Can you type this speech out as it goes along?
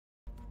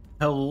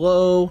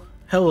Hello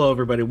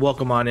everybody,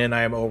 welcome on in.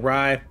 I am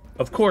Orion.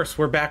 Of course,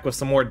 we're back with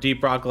some more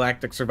Deep Rock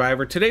Galactic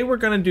Survivor. Today we're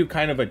going to do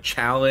kind of a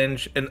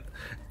challenge, and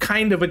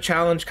kind of a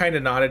challenge, kind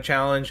of not a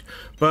challenge,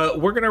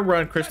 but we're going to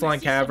run Crystalline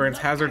Caverns,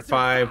 Hazard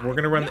 5, we're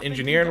going to run the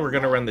Engineer, and we're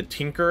going to run the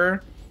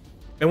Tinkerer.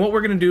 And what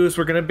we're going to do is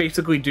we're going to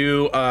basically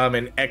do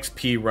an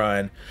XP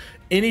run.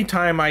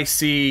 Anytime I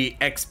see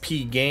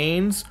XP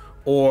gains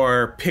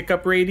or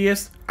pickup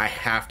radius, I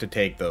have to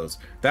take those.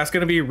 That's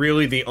going to be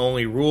really the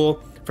only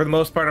rule. For the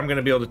most part, I'm going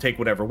to be able to take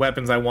whatever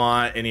weapons I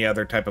want, any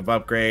other type of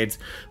upgrades.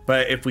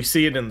 But if we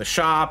see it in the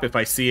shop, if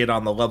I see it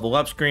on the level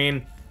up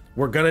screen,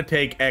 we're going to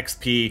take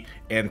XP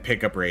and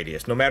pickup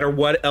radius, no matter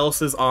what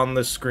else is on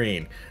the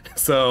screen.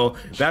 So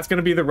that's going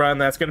to be the run.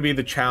 That's going to be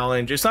the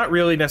challenge. It's not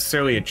really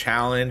necessarily a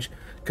challenge,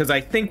 because I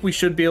think we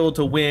should be able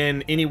to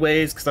win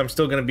anyways, because I'm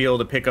still going to be able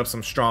to pick up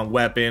some strong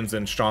weapons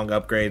and strong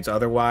upgrades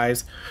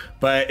otherwise.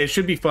 But it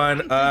should be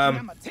fun.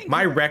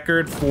 My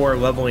record for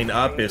leveling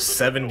up is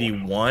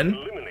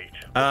 71.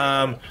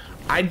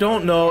 I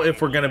don't know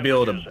if we're going to be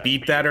able to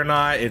beat that or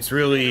not. It's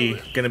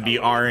really going to be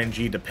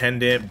RNG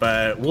dependent,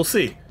 but we'll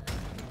see.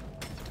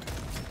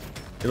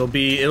 It'll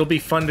be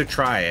fun to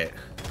try it.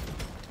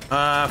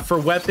 For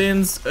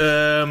weapons,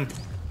 I'm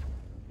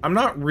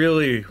not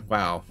really...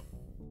 Wow.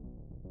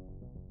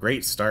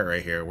 Great start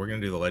right here. We're going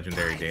to do the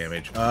legendary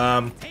damage.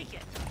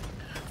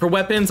 For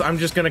weapons, I'm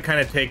just going to kind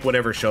of take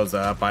whatever shows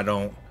up.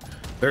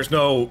 There's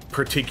no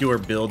particular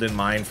build in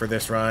mind for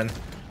this run.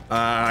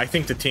 I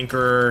think the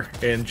Tinkerer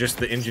and just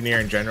the Engineer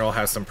in general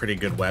has some pretty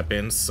good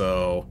weapons,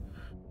 so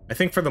I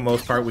think for the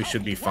most part we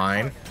should be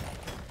fine.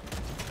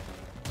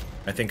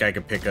 I think I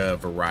could pick a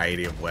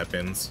variety of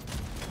weapons.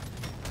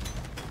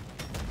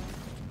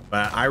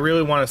 But I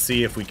really want to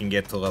see if we can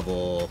get to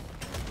level,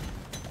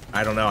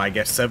 I don't know, I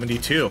guess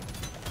 72.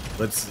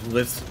 Let's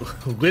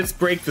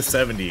break the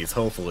 70s,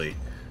 hopefully.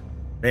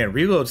 Man,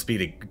 reload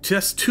speed,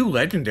 just 2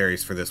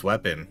 legendaries for this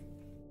weapon.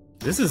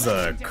 This is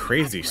a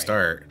crazy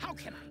start.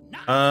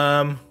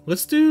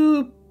 Let's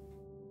do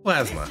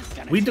plasma.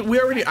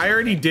 I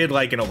already did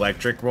like an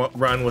electric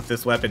run with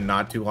this weapon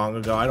not too long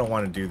ago. I don't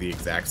want to do the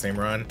exact same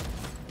run,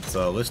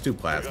 so let's do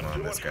plasma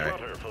on this guy.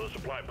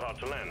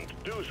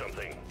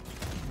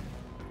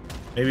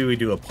 Maybe we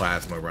do a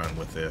plasma run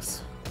with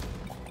this.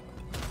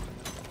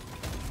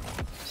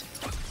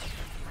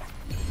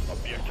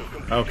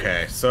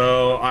 Okay,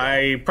 so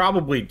I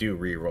probably do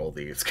re-roll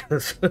these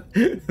because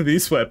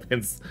these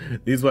weapons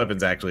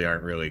actually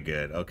aren't really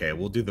good. Okay,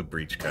 we'll do the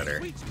breach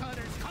cutter.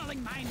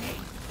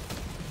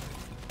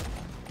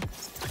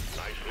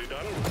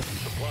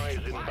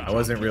 I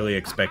wasn't really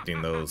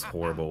expecting those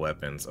horrible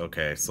weapons.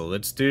 Okay, so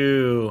let's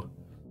do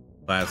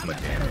plasma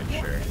damage,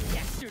 sure.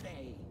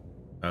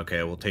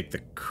 Okay, we'll take the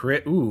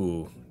crit.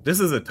 Ooh,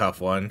 this is a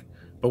tough one,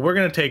 but we're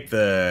gonna take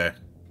the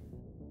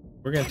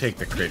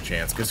crit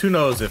chance, because who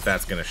knows if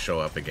that's going to show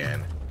up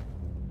again.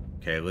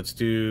 Okay, let's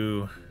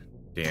do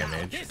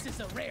damage.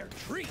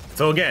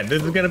 So again,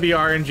 this is going to be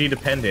RNG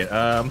dependent.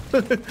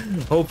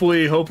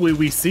 Hopefully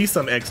we see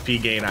some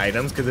XP gain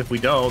items, because if we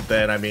don't,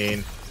 then, I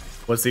mean,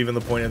 what's even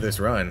the point of this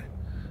run?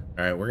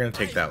 Alright, we're going to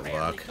take that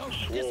luck.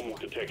 Swarm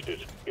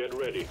detected. Get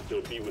ready.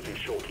 They'll be with you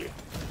shortly.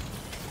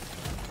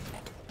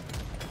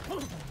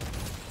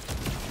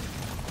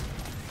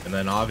 And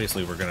then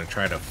obviously we're going to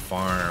try to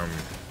farm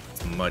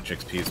as much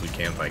XP as we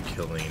can by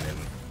killing and...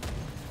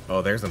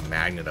 Oh, there's a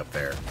magnet up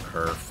there.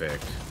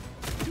 Perfect.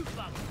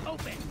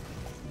 Okay,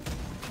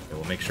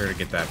 we'll make sure to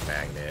get that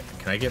magnet.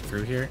 Can I get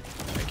through here?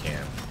 I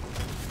can.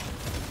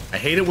 I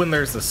hate it when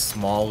there's a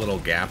small little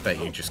gap that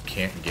you just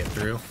can't get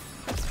through.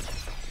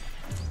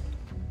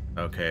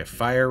 Okay,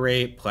 fire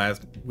rate,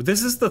 plasma...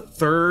 This is the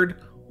 3rd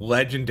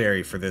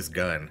legendary for this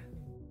gun.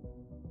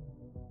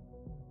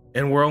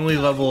 And we're only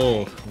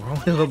level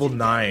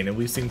 9, and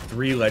we've seen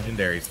 3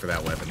 legendaries for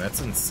that weapon. That's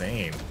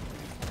insane.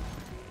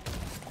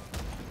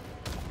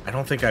 I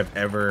don't think I've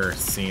ever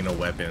seen a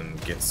weapon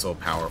get so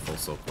powerful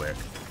so quick.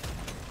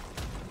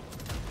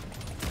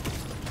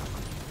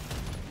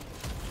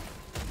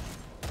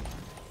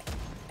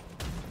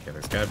 Okay,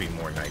 there's gotta be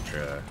more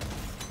nitra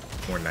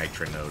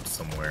nodes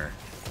somewhere.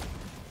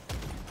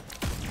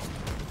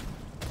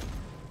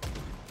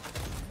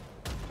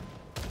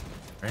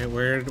 Right,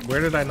 where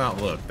did I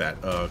not look? That,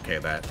 oh, okay,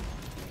 that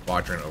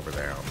quadrant over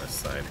there on this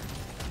side.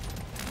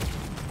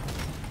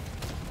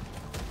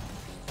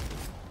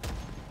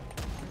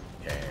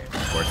 Okay,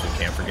 of course we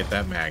can't forget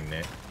that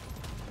magnet.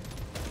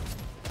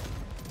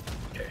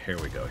 Okay,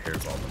 here we go.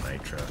 Here's all the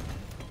nitra.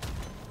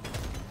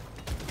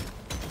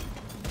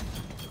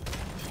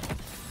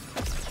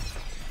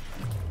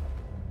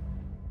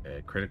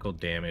 Okay, critical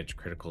damage,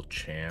 critical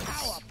chance,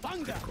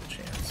 critical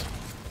chance.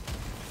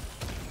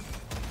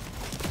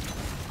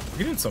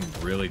 We're getting some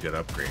really good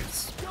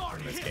upgrades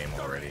in this game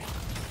already.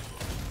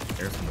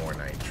 There's more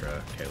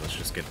nitra. Okay, let's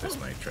just get this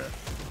nitra.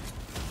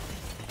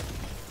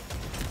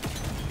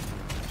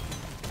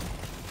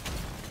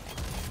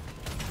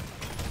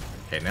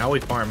 Okay, now we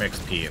farm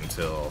XP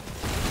until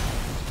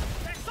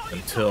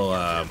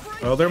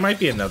well, there might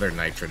be another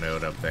nitra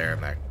node up there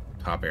in that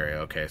top area.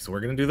 Okay, so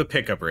we're gonna do the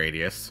pickup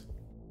radius.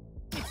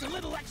 It's a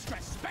little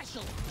extra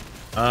special.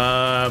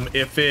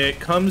 If it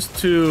comes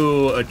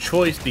to a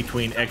choice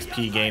between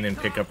XP gain and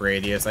pickup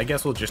radius, I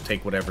guess we'll just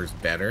take whatever's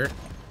better.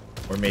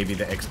 Or maybe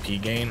the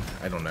XP gain.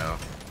 I don't know.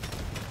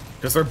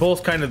 Because they're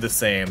both kind of the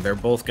same. They're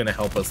both going to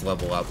help us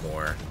level up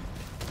more.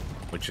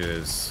 Which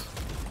is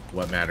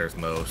what matters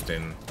most.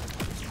 And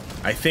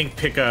I think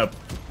pickup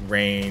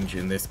range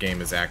in this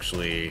game is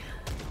actually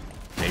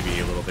maybe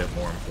a little bit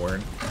more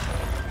important.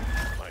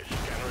 My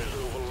scanner is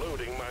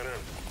overloading, miner.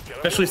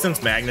 Especially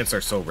since magnets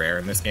are so rare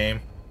in this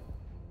game.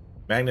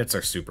 Magnets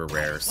are super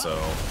rare, so...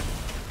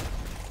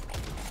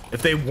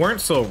 If they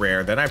weren't so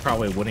rare, then I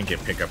probably wouldn't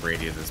get pickup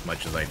radius as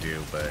much as I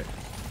do, but...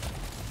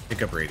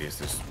 Pickup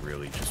radius is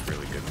really, just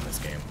really good in this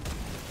game.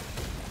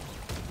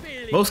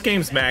 Most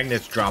games,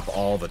 magnets drop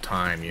all the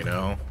time, you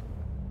know?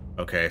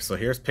 Okay, so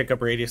here's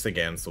pickup radius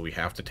again, so we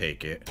have to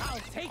take it. I'll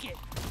take it.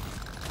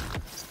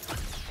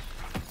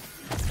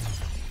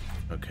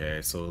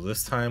 Okay, so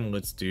this time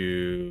let's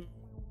do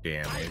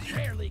damage.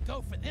 Barely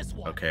go for this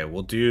one. Okay,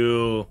 we'll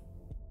do...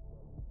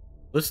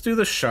 Let's do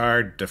the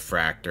shard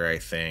diffractor, I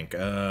think.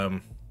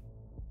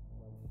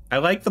 I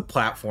like the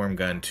platform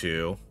gun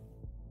too.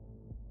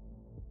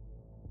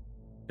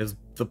 Because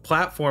the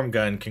platform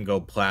gun can go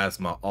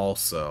plasma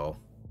also.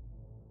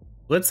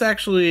 Let's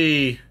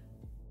actually...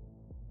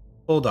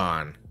 Hold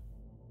on.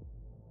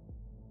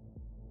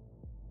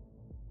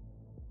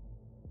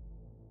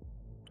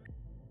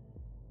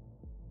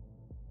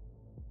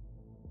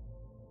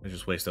 I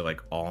just wasted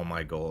like all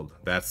my gold.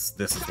 This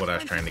is what I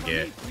was trying to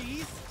get.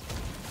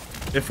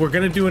 If we're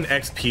gonna do an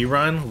XP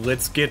run,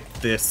 let's get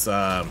this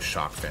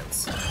shock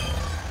fence.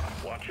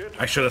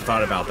 I should have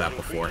thought about that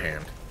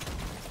beforehand.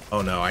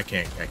 Oh no, I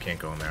can't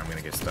go in there. I'm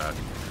gonna get stuck.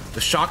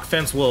 The shock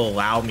fence will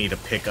allow me to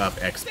pick up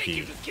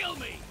XP.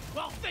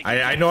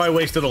 I know I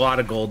wasted a lot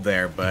of gold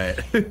there,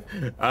 but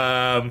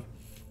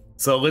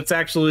so let's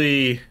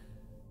actually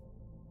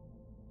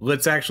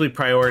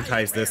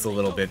prioritize this a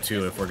little bit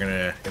too if we're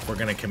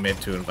gonna commit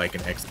to like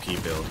an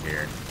XP build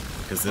here,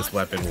 because this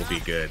weapon will be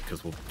good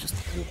because we'll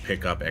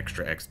pick up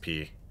extra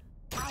XP.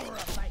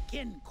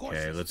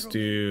 Okay, let's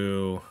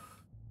do.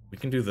 We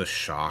can do the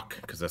shock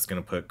because that's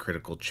gonna put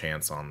critical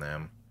chance on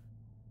them.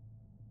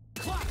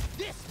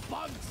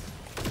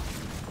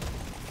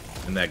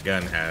 And that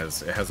gun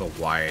has a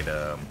wide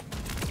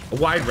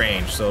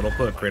range, so it'll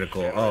put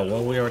critical. Oh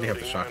well, we already have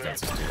the shock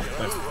fences too.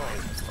 That's fine.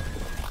 That's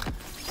fine.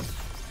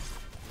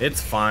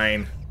 It's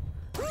fine.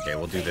 Okay,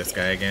 we'll do this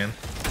guy again.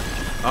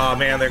 Oh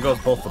man, there goes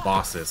both the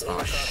bosses.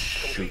 Oh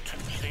shoot.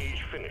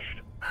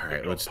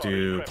 Alright, let's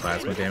do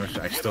plasma damage.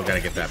 I still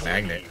gotta get that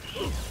magnet.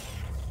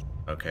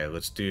 Okay,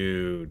 let's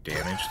do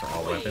damage to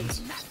all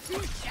weapons.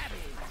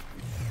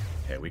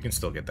 Okay, we can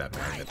still get that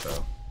magnet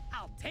though.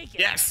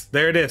 Yes,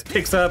 there it is.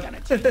 Picks up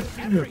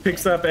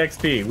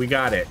XP. We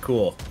got it.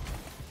 Cool.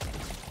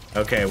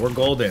 Okay, we're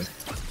golden.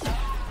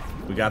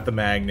 We got the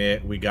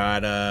magnet. We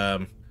got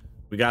the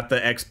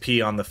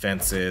XP on the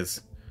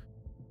fences.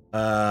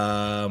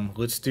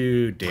 Let's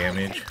do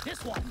damage.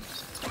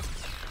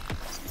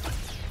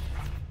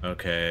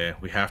 Okay,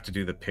 we have to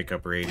do the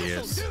pickup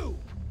radius.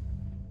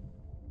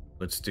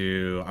 Let's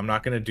do... I'm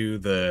not gonna do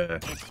the...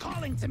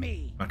 I'm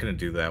not gonna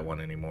do that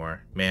one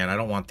anymore. Man, I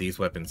don't want these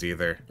weapons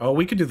either. Oh,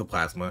 we could do the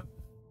plasma.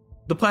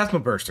 The plasma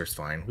burster's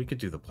fine. We could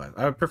do the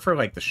plasma. I would prefer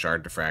like the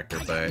shard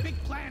diffractor, but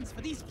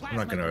I'm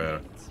not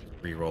gonna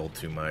re-roll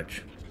too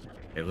much.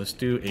 Okay, let's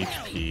do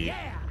HP.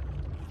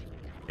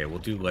 Okay, we'll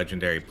do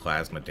legendary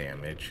plasma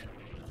damage.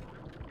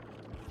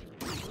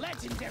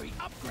 Legendary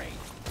upgrade.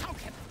 How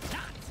can I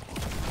not?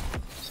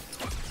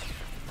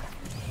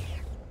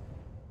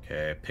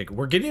 Okay,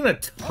 we're getting a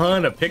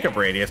ton of pickup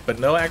radius, but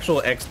no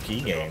actual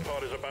XP gain.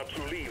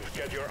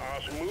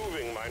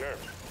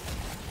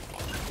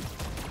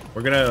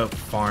 We're gonna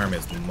farm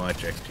as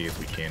much XP as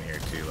we can here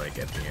too, like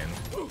at the end.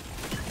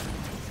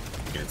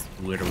 It's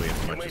literally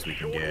as much as we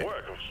can get.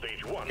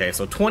 Okay,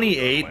 so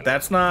 28,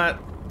 that's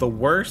not the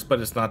worst,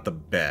 but it's not the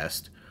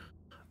best.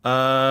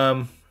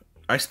 I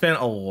spent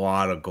a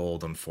lot of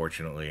gold,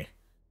 unfortunately.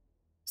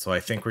 So I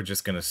think we're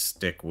just gonna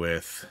stick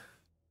with...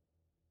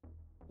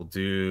 We'll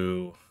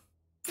do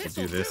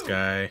this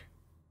guy.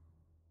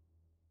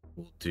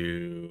 We'll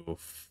do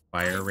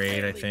fire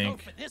raid, I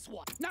think.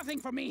 Nothing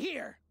for me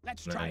here.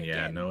 Let's try again.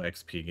 Yeah, no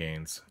XP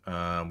gains.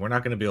 We're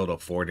not going to be able to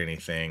afford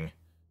anything,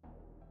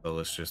 so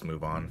let's just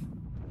move on.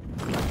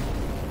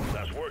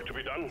 There's work to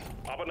be done.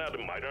 Up and at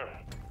 'em, miner.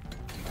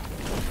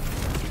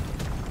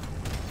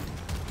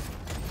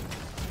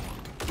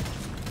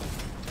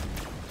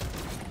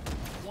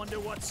 Wonder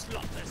what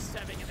slot they're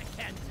serving in the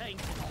canteen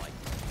tonight.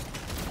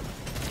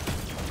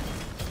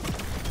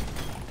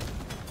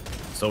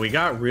 So we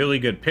got really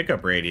good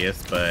pickup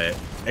radius, but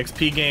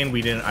XP gain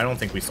we didn't. I don't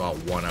think we saw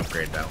one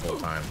upgrade that whole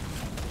time.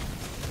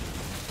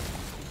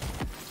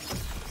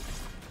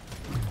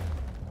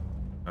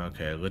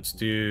 Okay, let's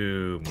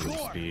do move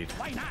speed.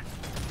 Why not?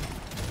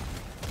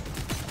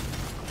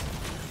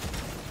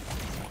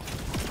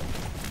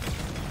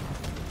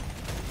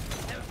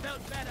 Never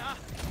felt better.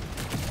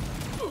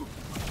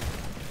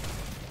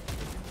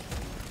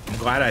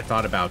 glad I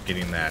thought about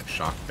getting that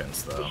shock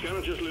fence though. The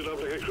scanner just lit up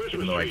like a Christmas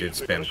Even though I tree. did We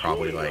spend got a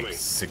probably swarm like incoming.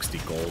 60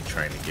 gold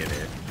trying to get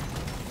it.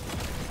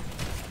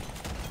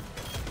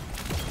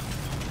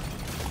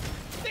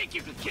 Think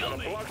you could kill Got a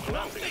me? blocked Well,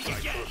 landing think site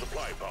again. for a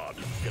supply pod.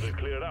 Get it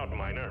cleared out,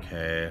 miner.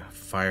 Okay,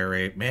 fire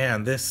rate.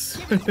 Man, this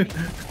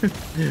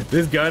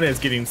this gun is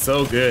getting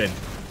so good.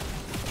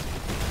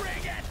 Bring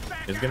it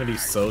back. It's gonna be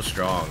so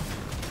strong.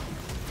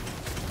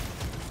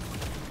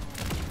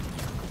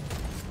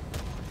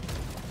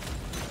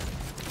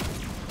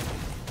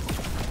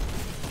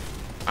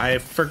 I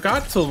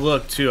forgot to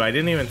look too. I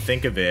didn't even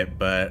think of it,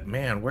 but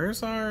man,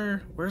 where's all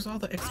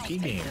the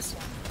XP gains?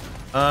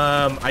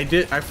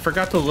 I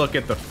forgot to look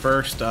at the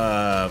first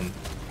our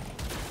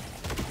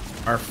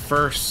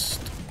first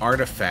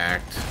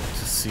artifact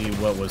to see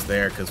what was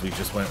there because we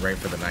just went right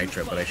for the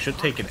nitro, but I should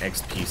take an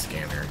XP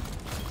scanner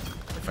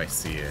if I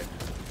see it.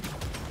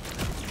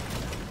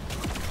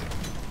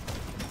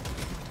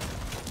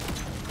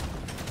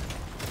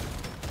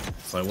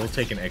 So I will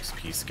take an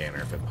XP scanner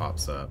if it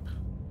pops up.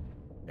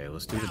 Okay,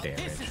 let's do the Now,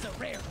 damage. this is a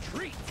rare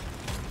treat.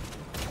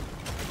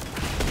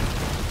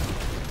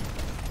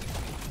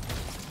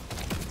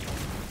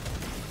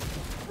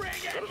 Bring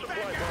Got a it supply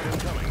back. pod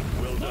incoming.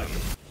 Well done.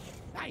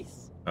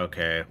 Nice.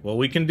 Okay, well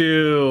we can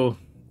do...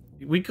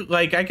 We could,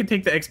 like, I could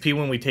take the XP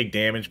when we take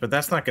damage, but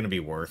that's not going to be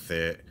worth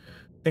it.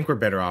 I think we're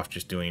better off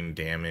just doing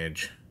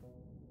damage.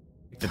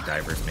 Take the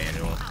diver's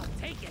manual. I'll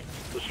take it.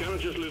 The scanner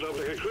just lit up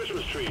like a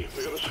Christmas tree.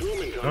 We got a swarm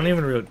incoming. I don't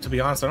even really, to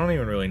be honest, I don't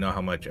even really know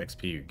how much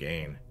XP you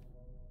gain.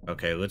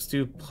 Okay, let's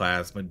do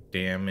plasma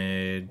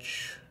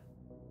damage.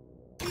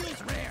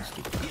 Feels rare. Let's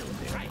do plasma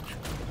Feels right. damage.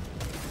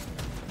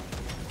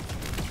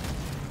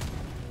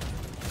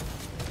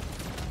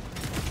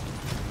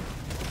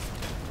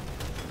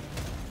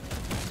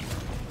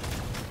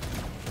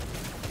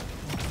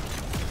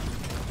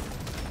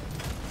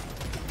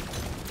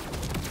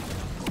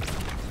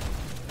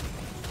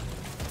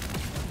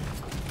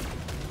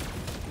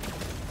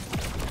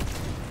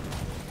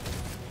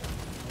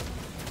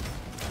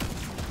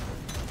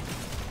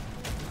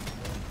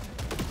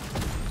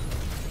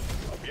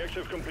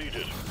 Objective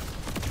completed.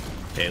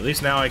 Okay, at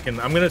least now I can...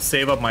 I'm going to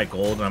save up my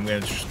gold, and I'm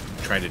going to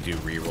try to do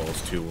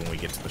rerolls too when we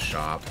get to the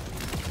shop.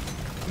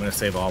 I'm going to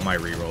save all my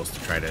rerolls to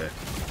try to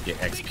get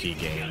XP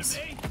gains.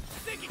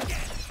 Think again.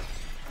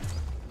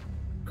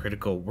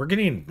 Critical. We're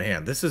getting...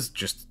 Man, this is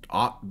just...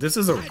 This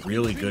is a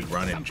really good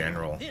run in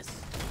general. This.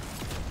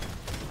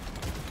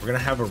 We're going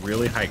to have a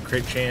really high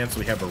crit chance.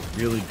 We have a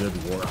really good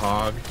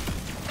Warthog.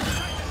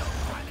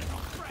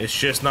 It's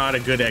just not a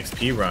good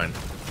XP run.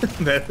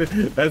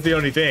 That's the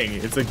only thing.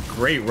 It's a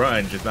great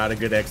run, just not a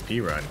good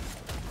XP run.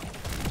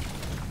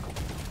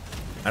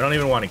 I don't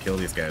even want to kill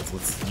these guys.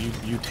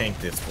 You tank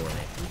this for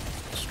me.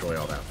 Destroy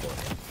all that for me.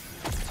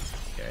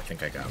 Okay, I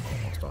think I got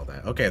almost all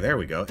that. Okay, there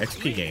we go.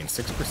 XP gain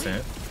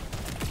 6%.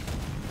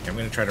 I'm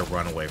gonna try to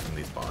run away from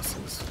these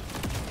bosses.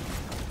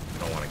 I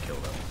don't want to kill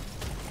them.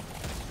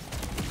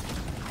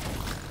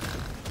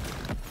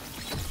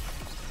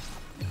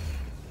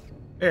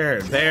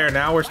 There,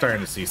 now we're starting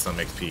to see some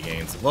XP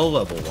gains. Low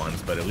level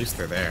ones, but at least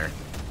they're there.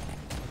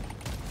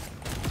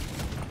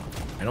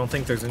 I don't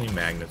think there's any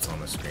magnets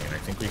on the screen. I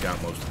think we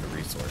got most of the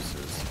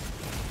resources.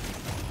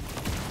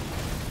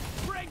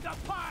 Bring the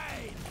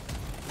pain.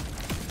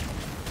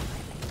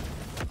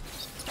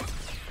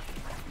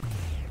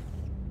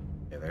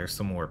 Yeah, there's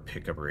some more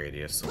pickup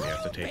radius, so we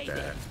have to take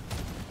that.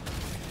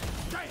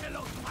 Say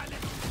hello to my little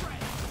friend.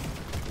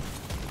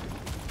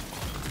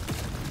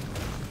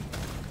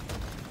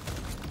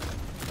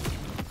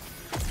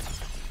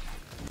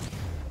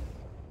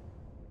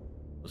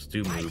 Let's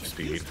do move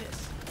speed.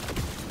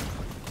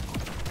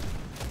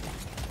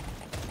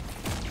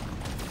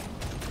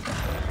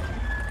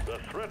 The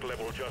threat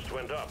level just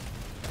went up.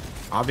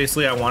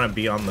 Obviously, I want to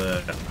be on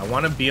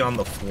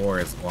the floor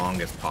as long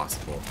as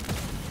possible.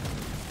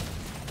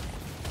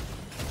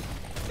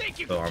 Think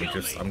you So can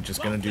kill me? I'm just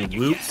Well, gonna do think you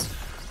loops.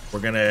 We're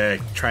gonna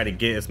try to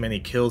get as many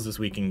kills as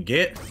we can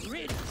get, can.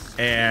 Riddance.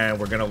 and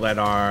we're gonna let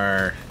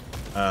our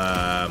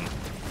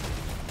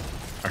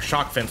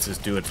shock fences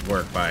do its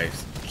work by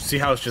see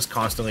how it's just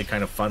constantly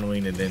kind of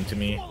funneling it into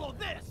me. Follow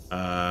this.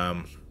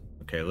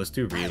 Okay, let's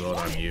do reload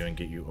on you and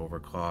get you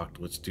overclocked.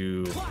 Let's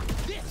do Watch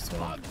this this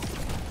one. one.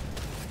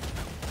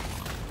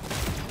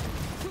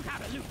 Look how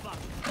the loot button.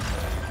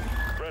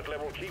 Threat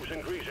level keeps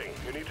increasing.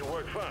 You need to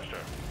work faster.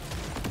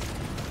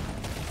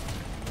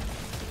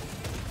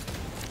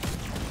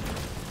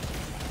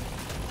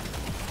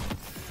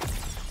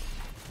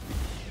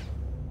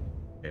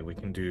 Okay, we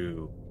can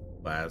do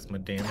plasma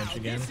damage Now,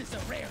 again. this is a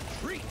rare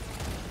treat.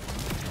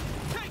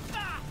 Take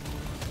that.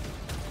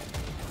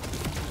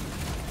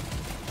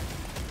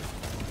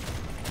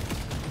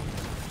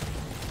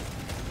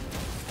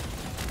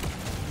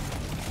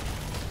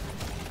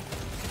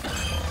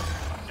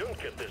 Don't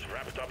get this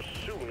wrapped up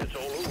soon. It's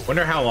all over.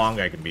 Wonder how long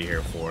I can be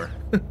here for.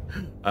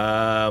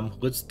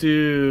 Let's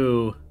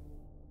do.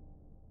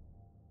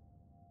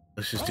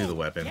 Let's just do the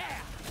weapon. Yeah.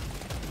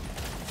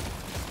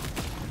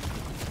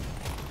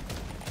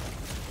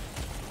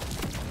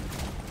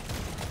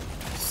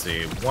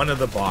 see. One of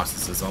the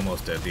bosses is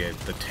almost dead.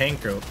 The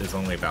tank is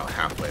only about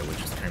halfway,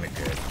 which is kind of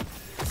good.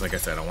 Because like I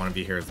said, I want to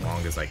be here as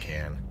long as I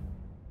can.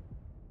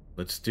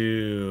 Let's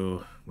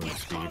do move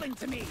speed.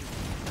 Speed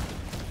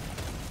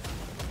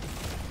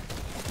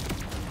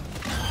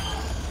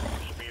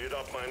it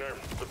up, Miner.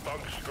 The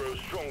bugs grow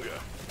stronger.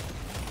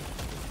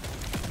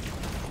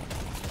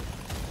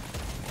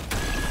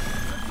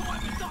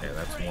 Yeah,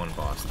 that's one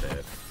boss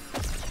dead.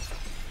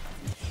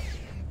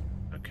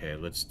 Okay,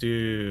 let's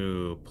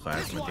do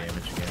plasma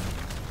damage again.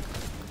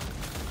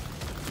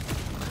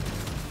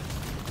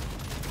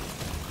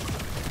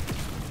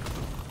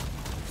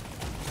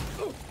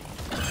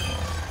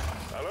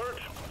 Alert!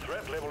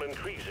 Threat level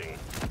increasing.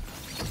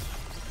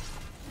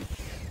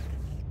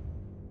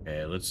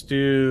 Okay, let's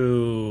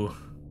do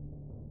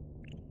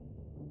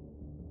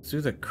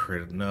the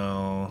crit.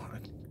 No,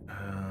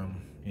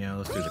 yeah,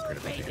 let's do the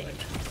critical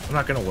damage. I'm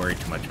not gonna worry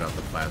too much about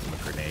the plasma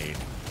grenade.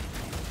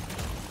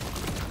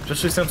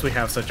 Especially since we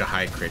have such a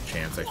high crit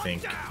chance, I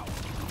think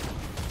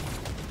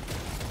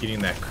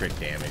getting that crit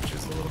damage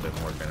is a little bit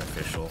more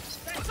beneficial.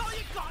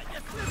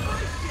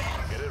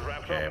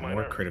 Okay,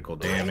 more critical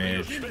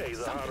damage.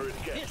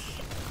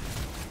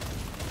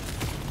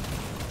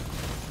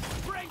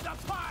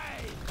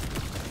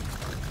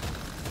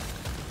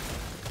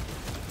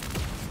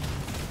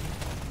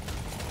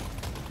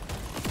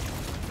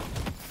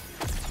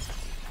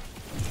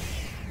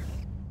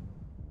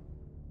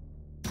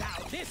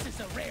 This is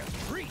a rare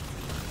treat.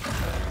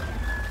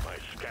 My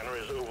scanner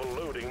is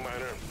overloading,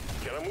 Miner.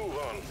 Get a move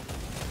on.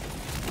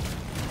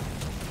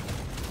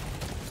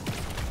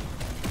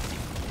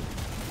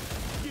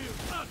 You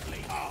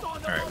ugly son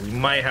of Alright, we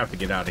might have to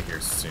get out of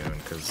here soon,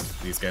 because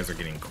these guys are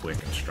getting quick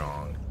and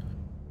strong.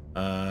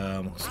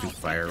 Let's do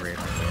fire rate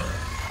on here.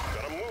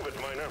 Gotta move it,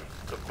 Miner.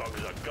 The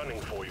bugs are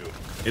gunning for you.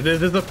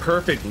 This is a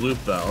perfect loop,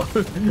 though.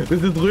 This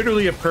is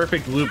literally a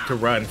perfect loop to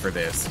run for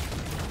this.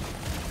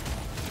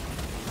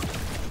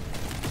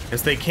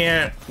 Because they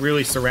can't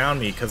really surround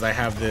me because I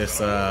have this,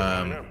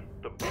 The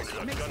bugs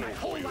are gunning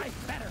for you.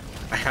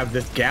 I have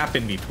this gap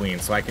in between,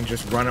 so I can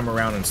just run them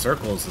around in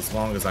circles as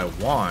long as I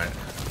want.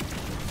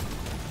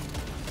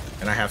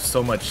 And I have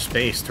so much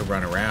space to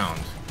run around.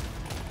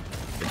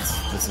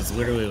 This is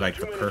literally like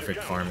the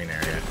perfect farming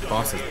area.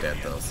 Boss is dead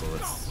though, so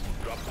let's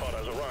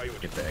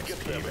get the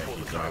XP that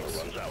he drops.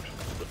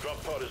 The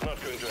drop pod is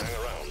not going to hang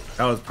around.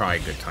 That was probably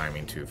good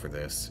timing too for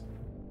this.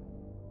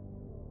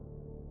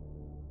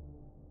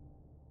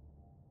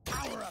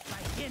 power up my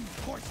hidden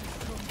forces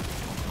from me.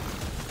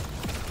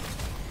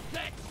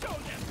 Let's show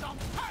them some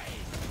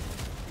pain.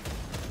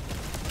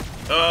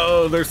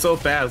 Oh, they're so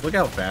fast. Look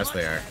how fast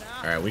they are.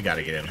 Alright, we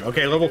gotta get in.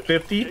 Okay, level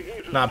 50.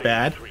 Not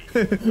bad.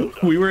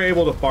 We were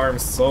able to farm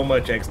so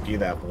much XP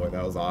that floor.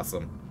 That was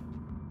awesome.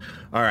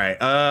 Alright,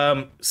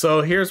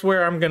 so here's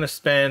where I'm gonna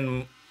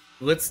spend.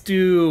 Let's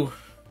do...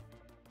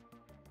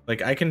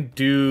 Like, I can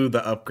do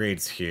the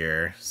upgrades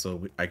here.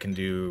 So I can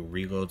do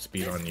reload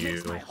speed on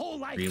you,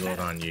 reload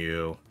on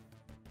you,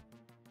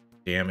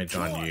 damage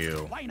on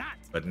you.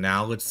 But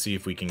now let's see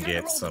if we can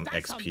get some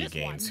XP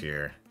gains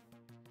here.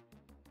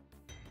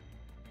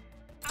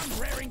 I'm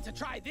raring to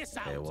try this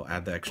out. Okay, we'll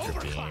add the extra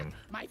beam.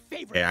 My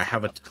favorite. Okay, I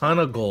have a ton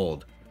of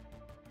gold.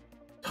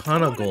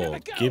 Ton of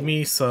gold. Give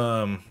me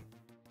some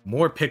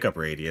more pickup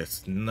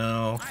radius.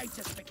 No.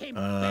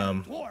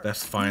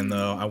 That's fine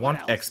though. I want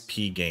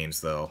XP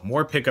gains though.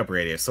 More pickup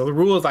radius. So the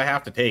rule is I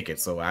have to take it,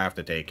 so I have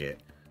to take it.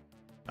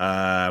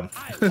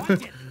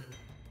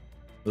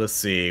 Let's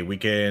see. We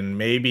can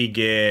maybe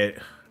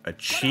get a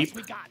cheap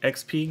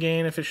XP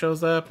gain if it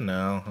shows up.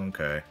 No.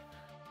 Okay.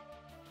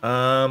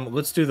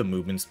 Let's do the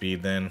movement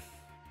speed then.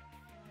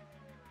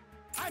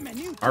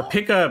 Our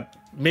pickup,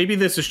 maybe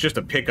this is just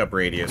a pickup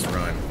radius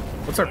run.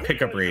 What's our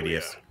pickup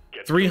radius?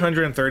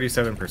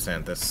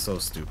 337%. That's so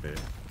stupid.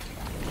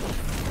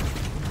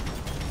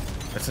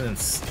 That's an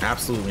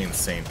absolutely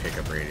insane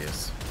pickup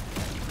radius.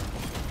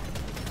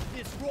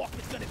 This rock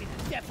is gonna be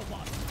the death of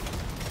us.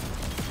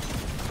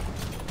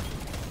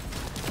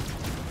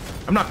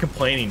 I'm not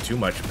complaining too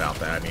much about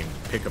that. I mean,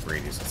 pickup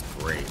radius is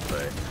great,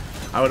 but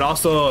I would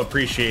also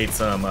appreciate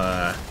some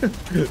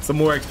some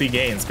more XP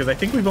gains because I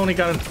think we've only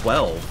gotten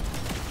 12.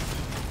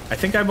 I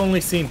think I've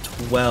only seen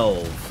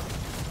 12%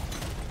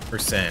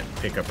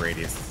 pickup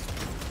radius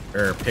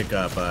or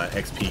pickup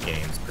XP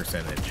gains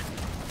percentage.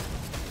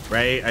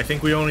 Right? I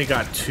think we only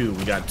got 2.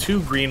 We got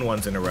 2 green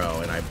ones in a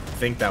row, and I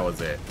think that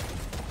was it.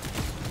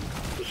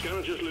 The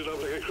scanner just lit up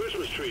like a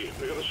Christmas tree.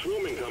 We got a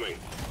swarming coming.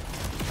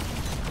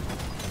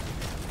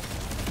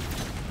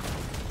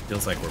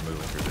 Feels like we're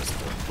moving through this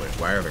real quick.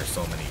 Why are there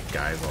so many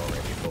guys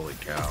already? Holy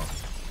cow.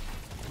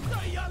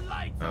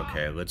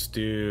 Okay, let's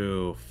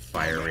do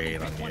fire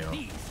raid on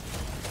you.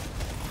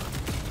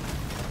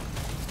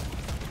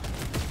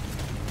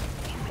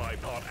 Supply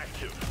pod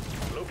active.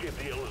 Locate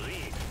the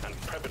LZ and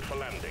prep it for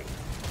landing.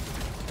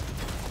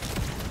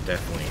 We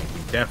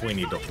definitely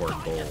need to hoard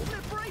gold.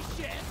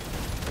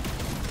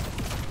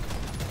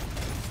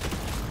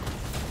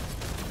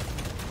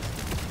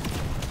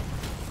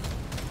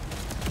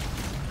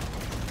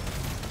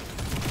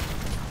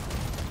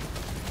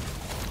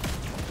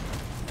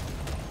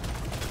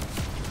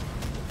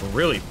 We're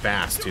really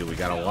fast too. We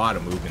got a lot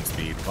of movement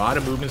speed. A lot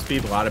of movement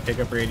speed, a lot of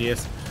pickup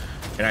radius.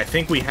 And I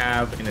think we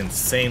have an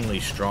insanely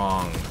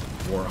strong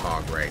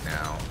Warthog right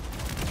now.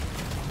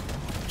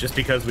 Just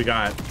because we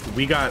got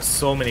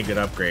so many good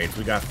upgrades.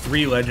 We got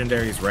 3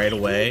 legendaries right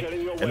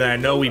away. And then I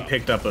know we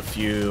picked up a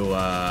few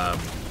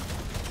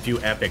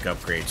epic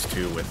upgrades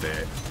too with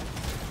it.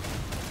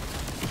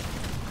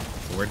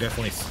 So we're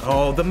definitely...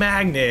 Oh, the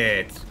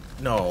magnet!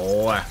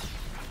 No.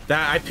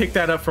 I picked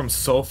that up from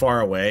so far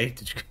away.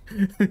 Did you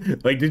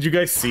like, did you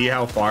guys see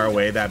how far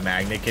away that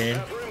magnet came?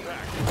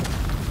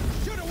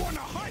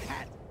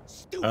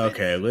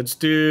 Okay, let's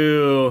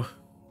do...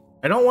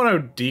 I don't want to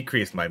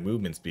decrease my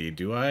movement speed,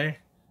 do I?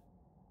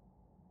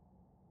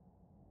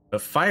 The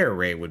fire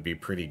rate would be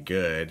pretty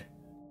good.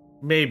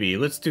 Maybe,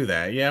 let's do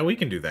that. Yeah, we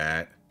can do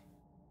that.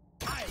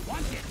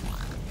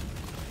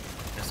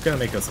 It's gonna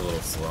make us a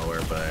little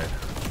slower, but...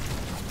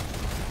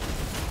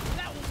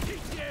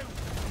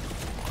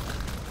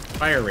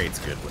 Fire rate's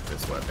good with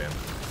this weapon.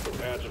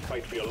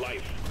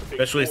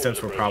 Especially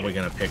since we're probably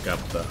gonna pick up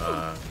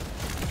the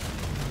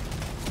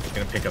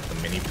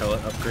mini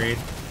pellet upgrade.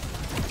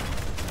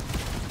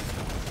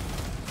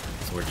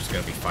 So we're just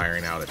gonna be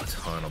firing out a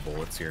ton of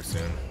bullets here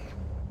soon.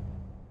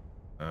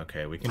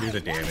 Okay, we can do the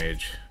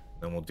damage,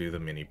 then we'll do the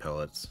mini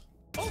pellets.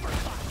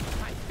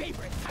 Overclock, my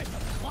favorite type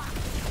of clock.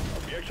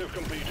 Objective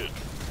completed.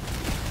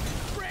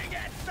 Bring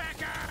it,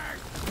 Becker!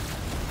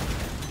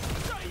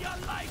 Do you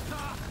like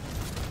her?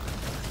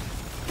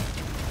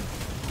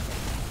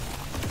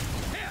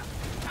 Here,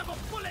 have a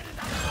bullet in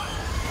that one.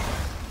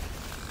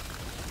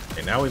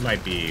 Okay, now we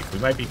might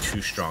be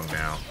too strong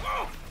now.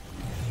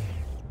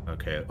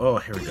 Okay, oh,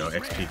 here we go,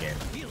 XP gain.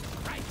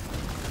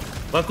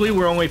 Luckily,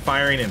 we're only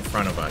firing in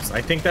front of us.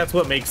 I think that's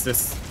what makes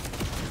this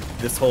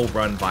whole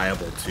run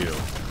viable too,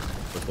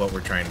 with what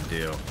we're trying to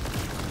do.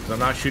 Because I'm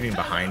not shooting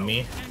behind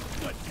me.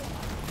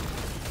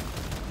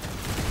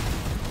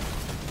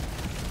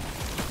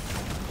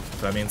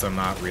 So that means I'm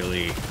not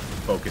really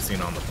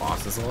focusing on the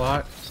bosses a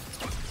lot.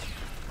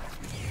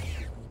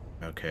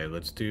 Okay,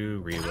 let's do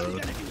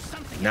reload.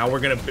 Now we're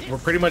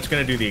pretty much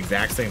gonna do the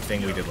exact same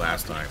thing we did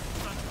last time.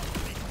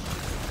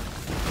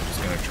 I'm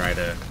just gonna try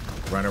to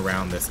run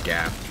around this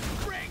gap.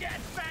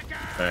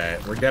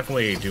 But we're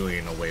definitely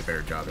doing a way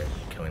better job at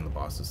killing the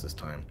bosses this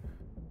time.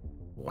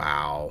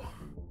 Wow.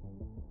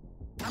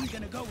 I'm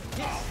gonna go with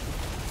this.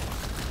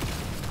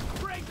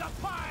 Bring the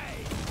pie!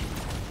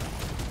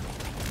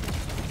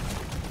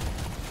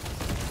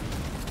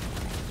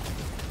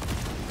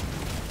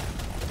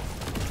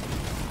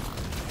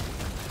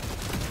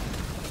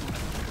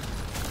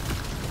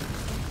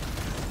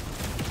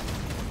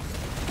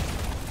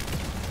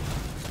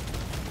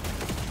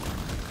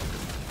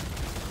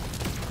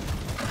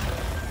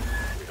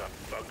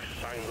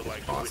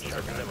 Bosses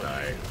are gonna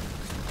die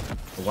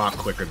a lot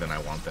quicker than I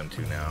want them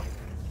to now.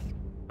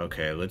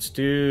 Okay, let's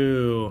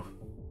do...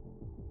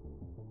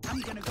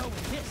 I'm gonna go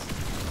with this.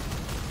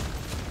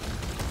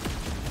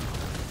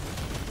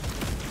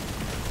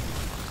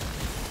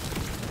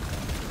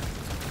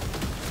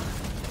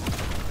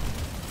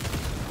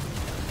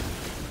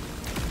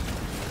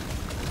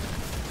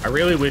 I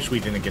really wish we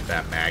didn't get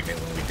that magnet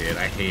when we did.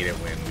 I hate it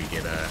when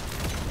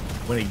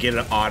we get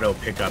an auto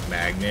pickup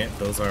magnet.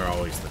 Those are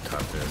always the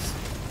toughest.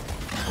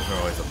 Those are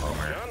always a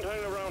bummer. Can't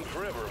hang around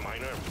forever,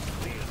 Miner.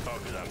 These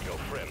bugs aren't your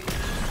friend.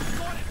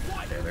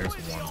 Okay, there's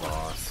one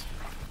boss.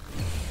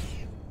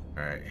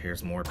 Alright,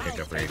 here's more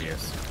pickup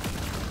radius.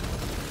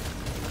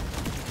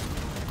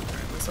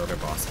 Alright, this other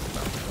boss is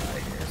about to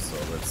die here, so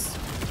let's...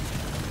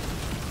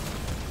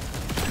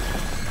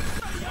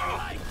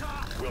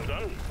 Well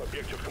done.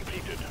 Objective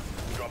completed.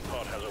 Drop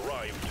pod has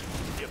arrived.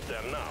 Get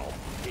there now.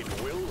 It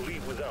will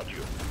leave without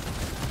you.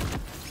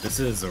 This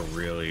is a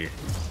really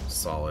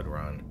solid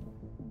run.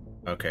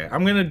 Okay,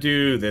 I'm gonna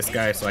do this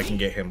guy so I can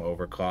get him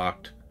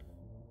overclocked.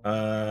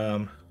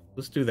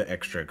 Let's do the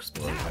extra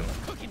explosion.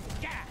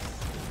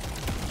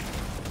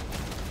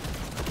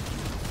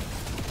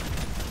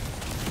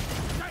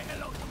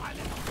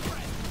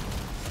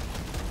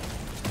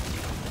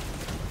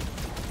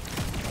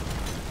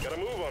 Gotta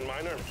move on,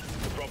 Miner.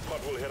 The drop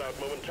pod will head out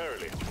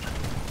momentarily.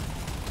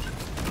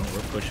 Oh,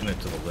 we're pushing it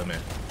to the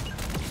limit.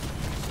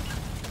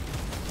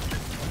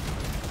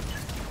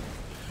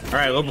 All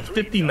right, level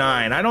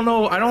 59. I don't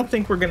know. I don't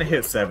think we're gonna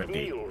hit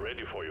 70.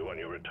 Ready for you when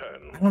you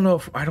return. I don't know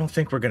if I don't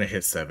think we're gonna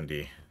hit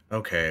 70.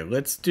 Okay,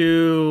 let's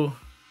do.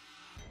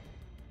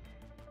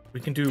 We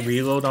can do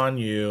reload on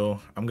you.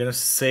 I'm gonna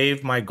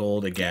save my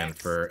gold again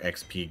for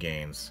XP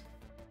gains.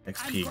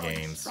 XP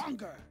gains.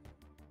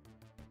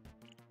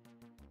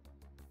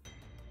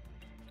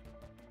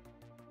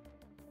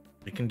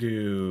 We can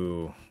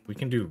do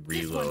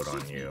reload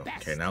on you.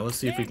 Okay, now let's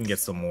see if we can get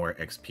some more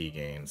XP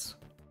gains.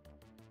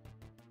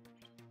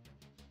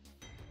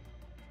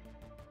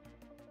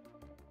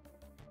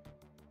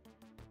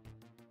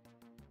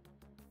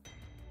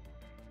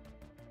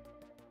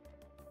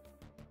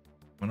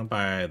 I'm gonna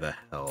buy the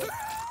health.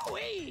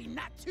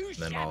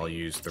 Then I'll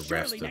use the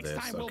rest of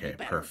this. Okay,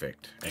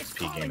 perfect.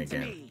 XP gain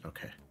again.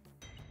 Okay.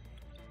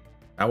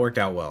 That worked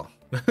out well.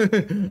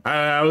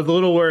 I was a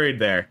little worried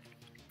there,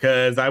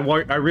 because I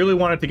really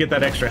wanted to get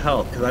that extra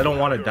health, because I don't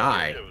want to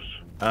die.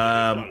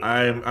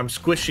 I'm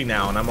squishy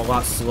now, and I'm a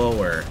lot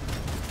slower.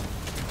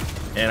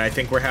 And I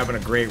think we're having a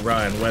great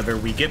run, whether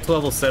we get to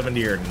level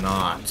 70 or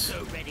not.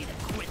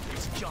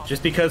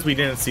 Just because we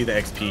didn't see the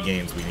XP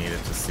gains we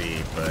needed to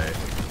see, but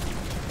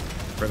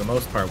for the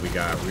most part, we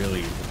got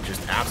really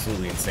just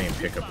absolutely insane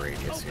pickup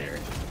radius here.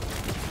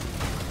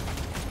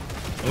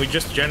 And we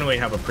just generally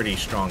have a pretty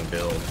strong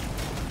build.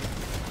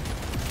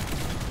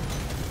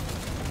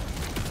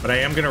 But I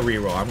am gonna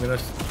reroll.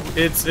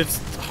 It's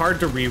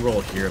hard to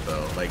reroll here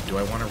though. Like, do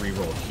I want to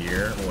reroll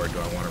here, or do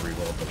I want to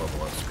reroll at the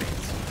level up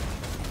screens?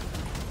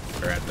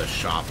 Or at the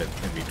shop in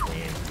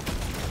between?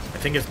 I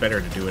think it's better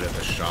to do it at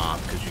the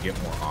shop, because you get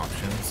more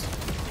options.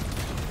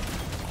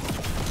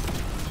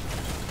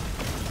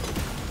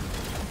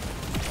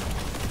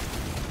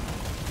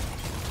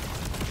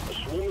 A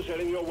swarm is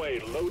heading your way.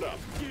 Load up.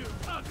 You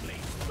ugly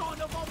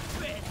son of a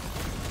bitch!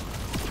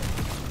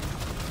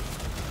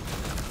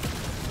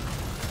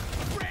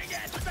 Bring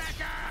it,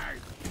 Becker!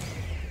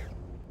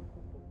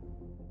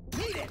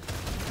 Need it!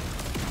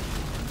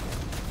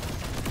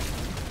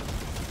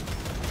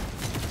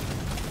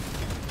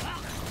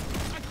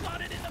 I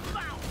got it in the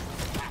mouth!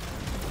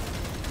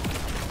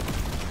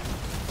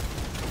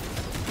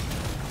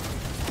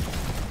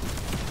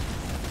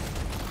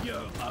 You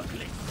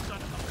ugly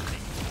son of a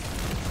bitch!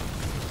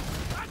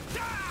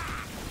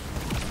 Attack!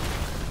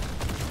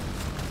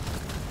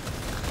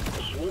 A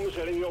swarm is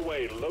heading your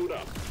way. Load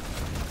up.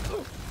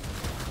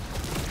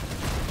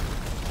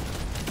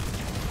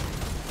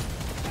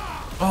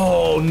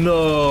 Oh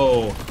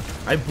no!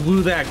 I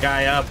blew that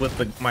guy up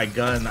with my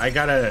gun. I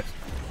gotta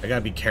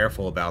be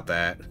careful about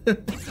that.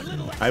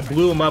 I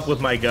blew him up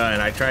with my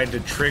gun. I tried to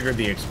trigger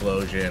the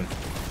explosion,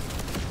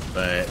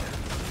 but it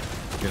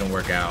didn't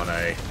work out.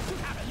 I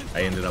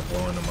ended up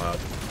blowing him up.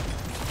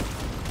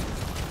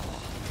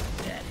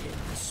 That hit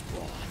the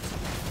spot.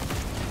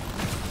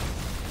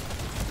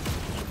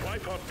 Supply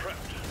pod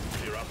prepped.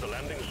 Clear out the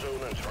landing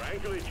zone and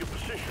triangulate your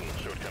position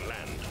so it can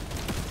land.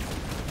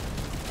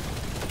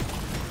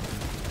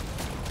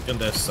 It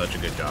does such a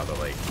good job of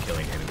like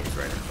killing enemies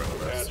right in front of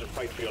Prepare us. to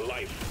fight for your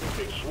life.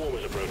 The big swarm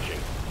is approaching.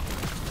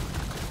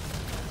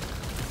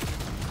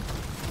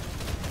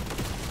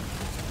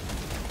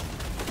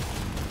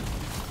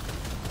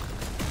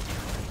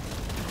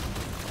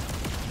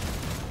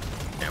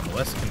 Yeah, I'm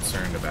less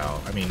concerned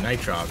about, I mean,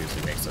 Nitro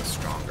obviously makes us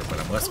stronger, but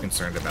I'm less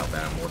concerned about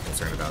that. I'm more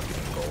concerned about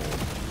getting gold.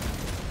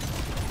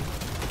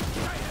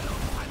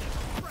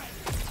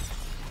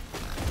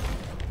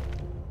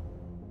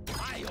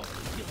 I ought to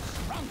feel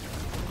stronger.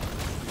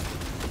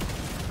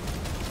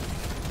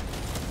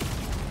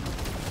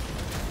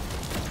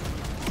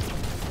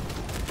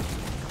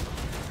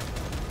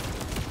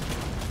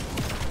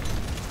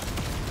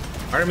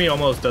 Part of me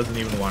almost doesn't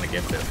even want to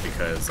get this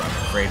because I'm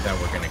afraid that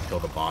we're going to kill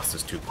the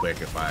bosses too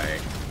quick if I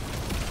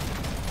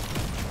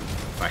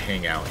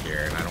hang out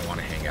here, and I don't want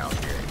to hang out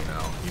here, you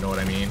know? You know what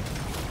I mean?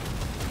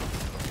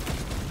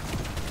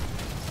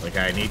 Like,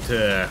 I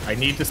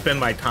need to spend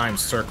my time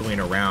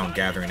circling around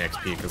gathering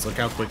XP, because look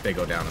how quick they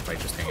go down if I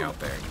just hang out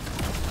there.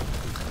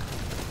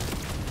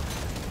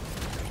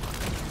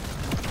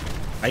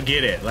 I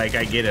get it, like,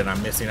 I get it.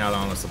 I'm missing out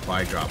on a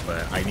supply drop,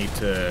 but I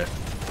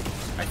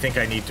think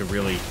I need to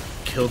really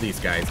kill these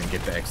guys and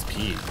get the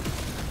XP. I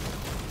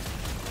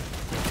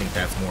think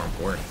that's more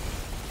important.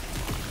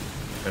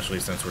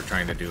 Especially since we're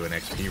trying to do an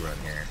XP run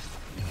here.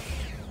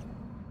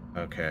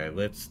 Okay,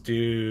 let's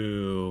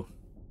do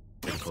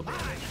critical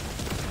damage.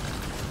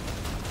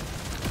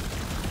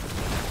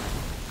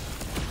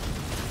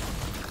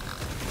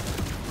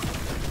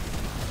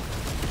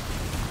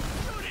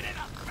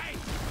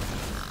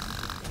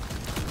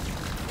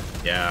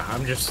 Yeah,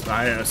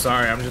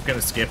 sorry, I'm just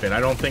gonna skip it. I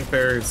don't think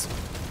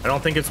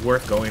it's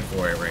worth going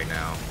for it right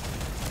now.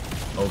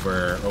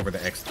 Over the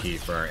XP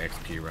for our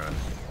XP run.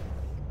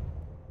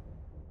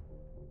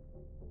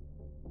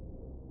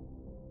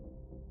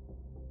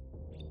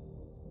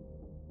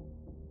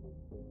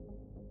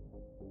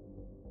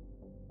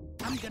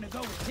 I'm gonna go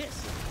with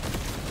this.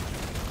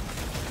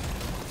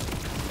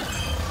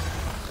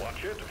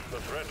 Watch it.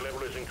 The threat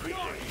level is increasing.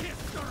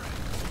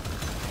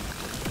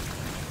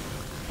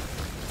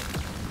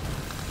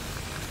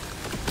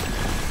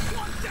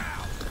 One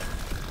down.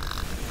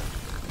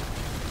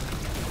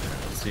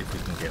 Let's see if we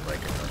can get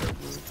like another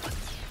loop.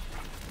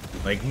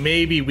 Like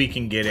maybe we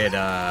can get it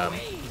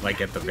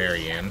like at the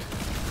very end.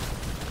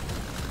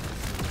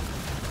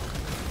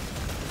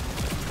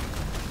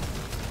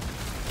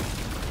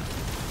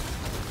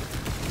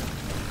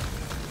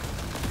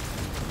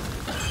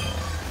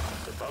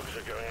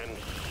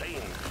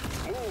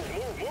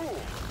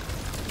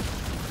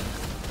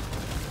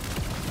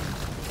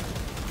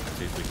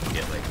 See if we can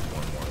get like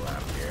one more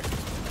lap here.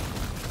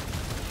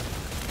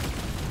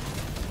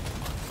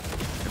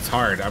 It's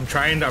hard. I'm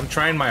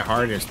trying my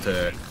hardest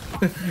to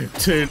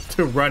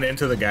to run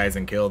into the guys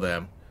and kill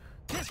them.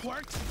 This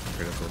works.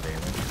 Critical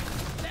damage.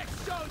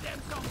 Let's show them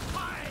some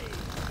fight.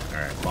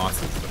 Alright,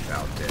 boss is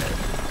about dead.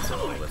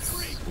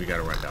 so we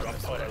gotta run down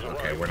this way.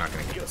 Okay, we're not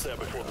gonna get this. There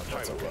before the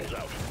timer runs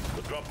out.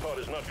 The drop pod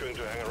is not going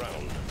to hang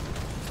around.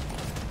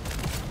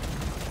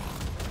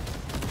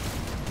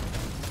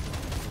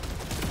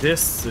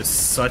 This is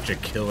such a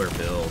killer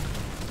build.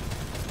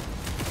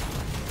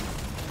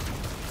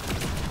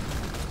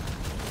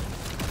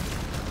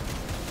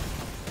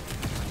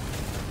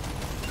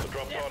 The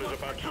drop pod is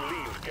about to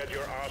leave. Get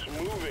your ass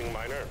moving,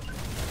 miner.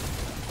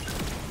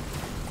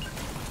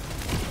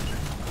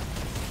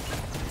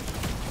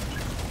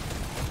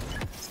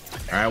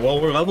 Alright,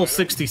 well, we're level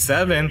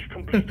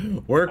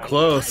 67. We're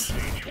close.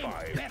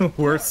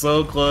 We're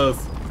so close.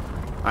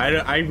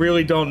 I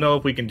really don't know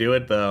if we can do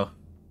it, though.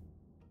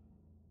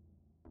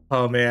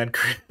 Oh, man.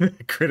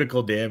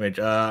 Critical damage.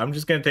 I'm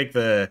just gonna take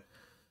the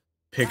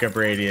pickup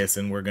radius,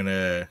 and we're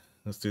gonna...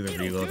 Let's do the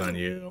reload on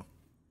you.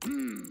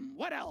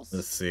 What else?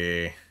 Let's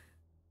see.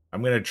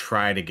 I'm gonna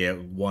try to get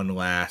one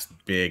last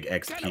big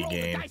XP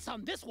gain.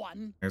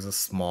 There's a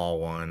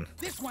small one.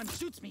 This one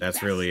shoots me.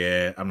 That's really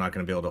it. I'm not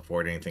gonna be able to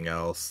afford anything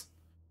else.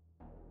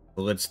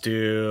 But let's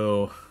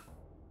do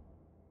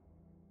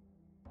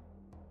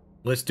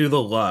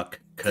the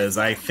luck, because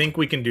I think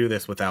we can do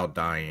this without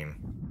dying.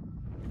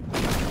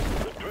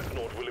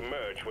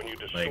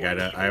 Like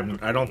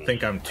I don't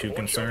think I'm too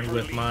concerned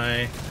with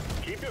my.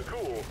 Keep your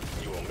cool.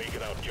 You will make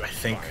it out just I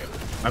think.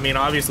 fine. I mean,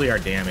 obviously our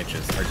damage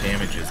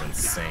is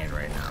insane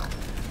right now.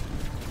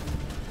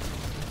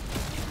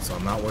 So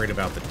I'm not worried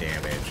about the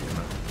damage.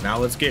 Now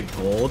let's get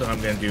gold.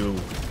 I'm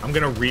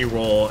gonna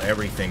re-roll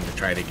everything to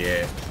try to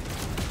get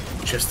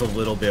just a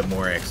little bit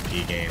more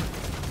XP gain.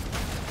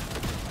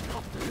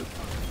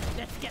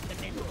 Let's get them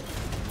in.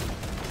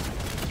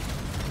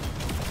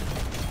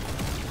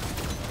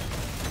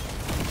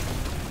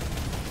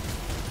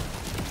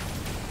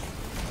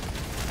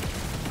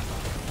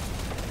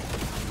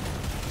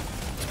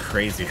 It's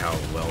crazy how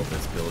well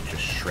this build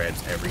just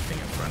shreds everything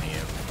in front of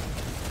you.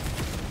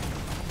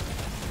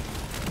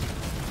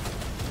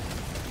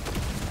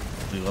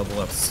 We level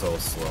up so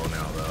slow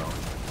now, though.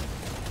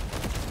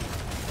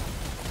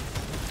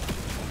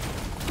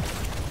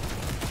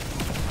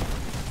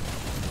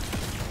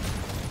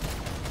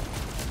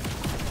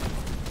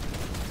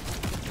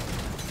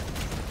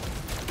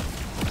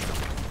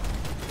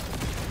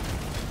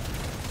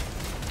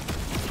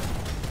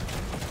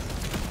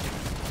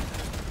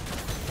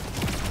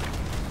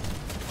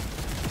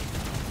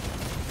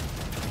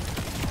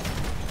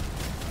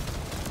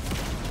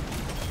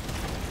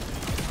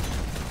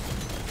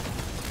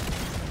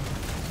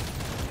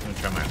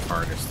 Try my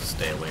hardest to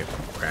stay away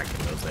from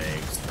cracking those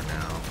eggs for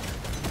now.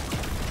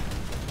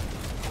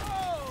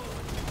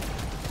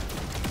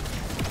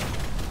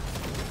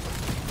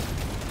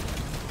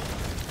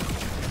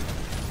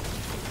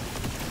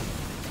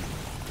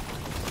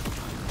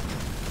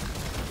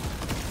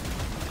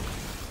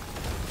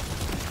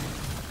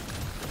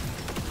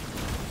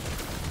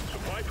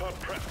 Supply pod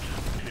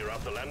prepped. Clear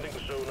out the landing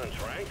zone and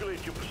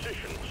triangulate your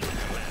positions.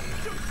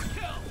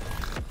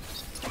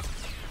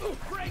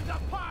 Bring the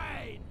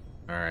pine.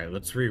 Alright,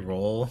 let's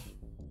re-roll.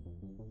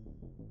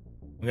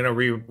 I'm gonna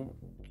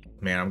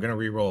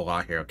re-roll a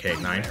lot here. Okay,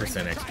 9%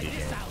 XP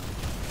gain.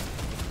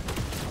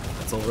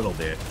 That's a little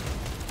bit.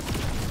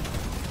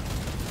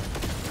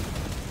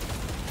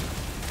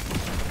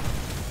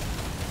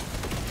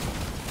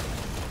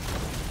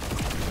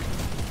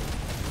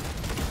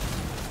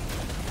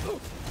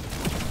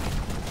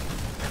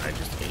 And I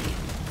just ate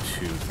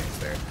 2 things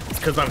there. It's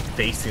because I'm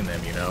facing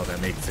them, you know?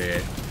 That makes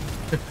it...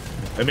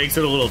 that makes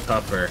it a little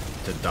tougher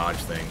to dodge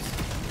things.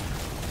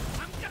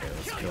 Okay,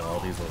 let's kill all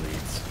these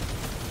elites.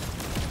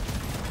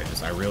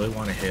 I really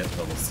want to hit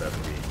level 70.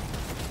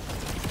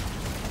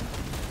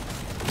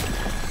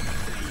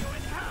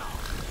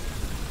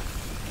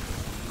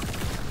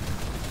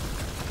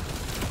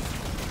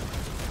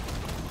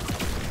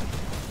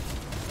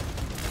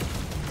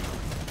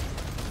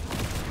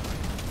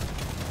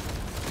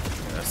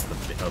 Yeah, that's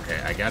the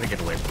okay, I gotta get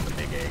away from the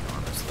big egg,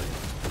 honestly.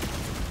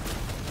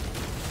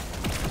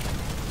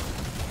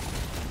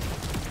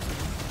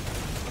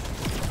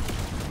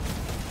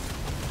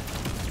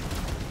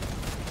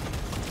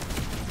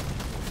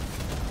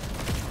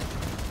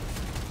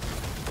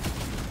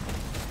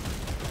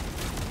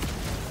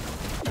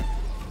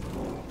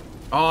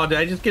 Oh, did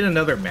I just get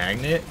another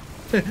magnet?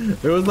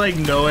 There was like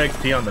no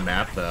XP on the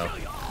map though.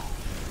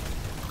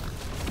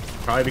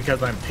 Probably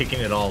because I'm picking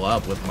it all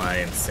up with my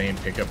insane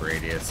pickup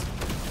radius.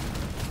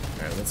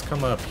 Alright, let's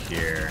come up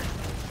here.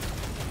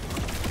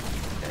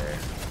 Okay.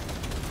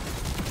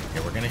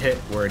 Okay,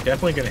 we're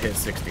definitely gonna hit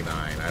 69.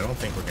 I don't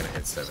think we're gonna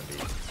hit 70.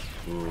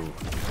 Ooh.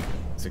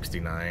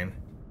 69.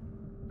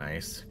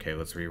 Nice. Okay,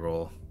 let's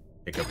re-roll.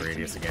 Pickup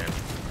radius again.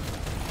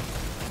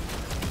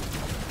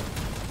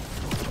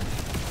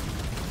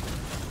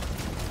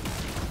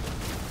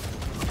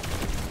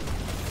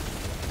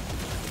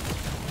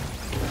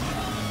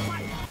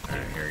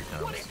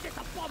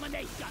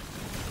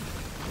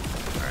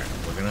 Alright,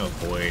 we're gonna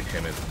avoid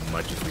him as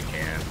much as we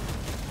can.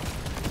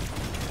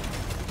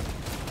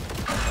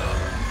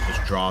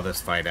 Just draw this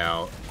fight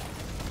out.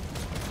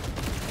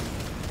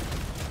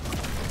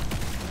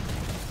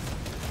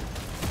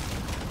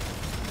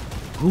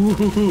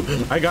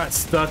 Ooh, I got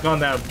stuck on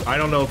that. I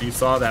don't know if you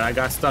saw that. I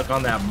got stuck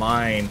on that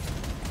mine.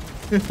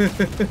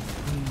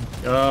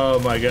 Oh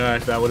my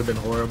gosh, that would have been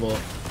horrible.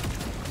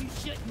 You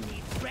shouldn't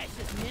need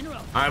precious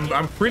minerals.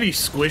 I'm pretty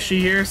squishy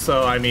here,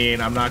 so I mean,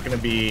 I'm not gonna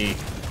be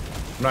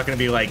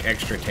like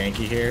extra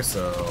tanky here,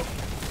 so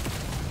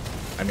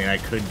I mean, I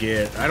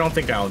don't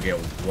think I'll get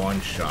one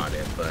shot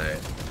in, but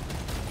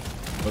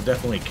it'll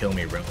definitely kill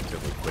me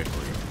relatively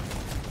quickly.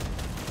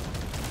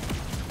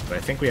 But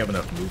I think we have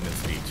enough movement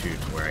speed too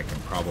to where I can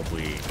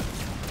probably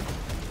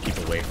keep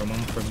away from them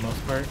for the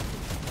most part.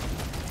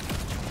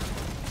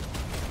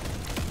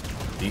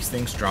 These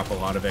things drop a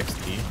lot of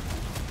XP.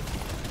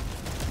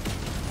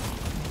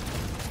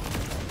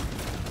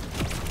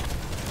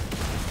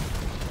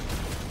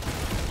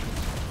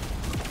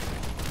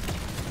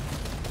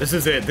 This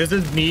is it. This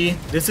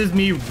is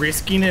me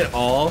risking it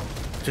all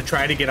to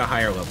try to get a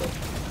higher level.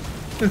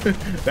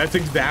 That's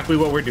exactly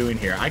what we're doing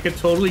here. I could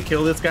totally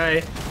kill this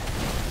guy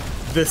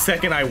the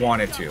second I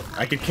wanted to.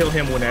 I could kill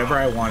him whenever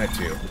I wanted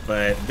to,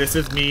 but this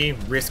is me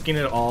risking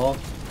it all,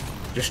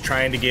 just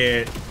trying to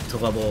get to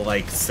level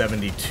like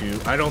 72.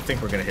 I don't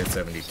think we're gonna hit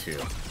 72.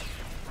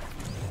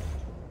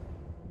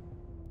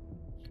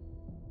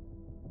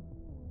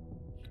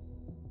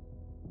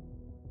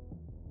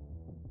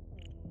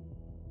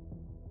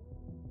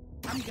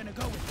 I'm gonna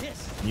go with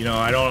this. You know,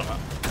 I don't.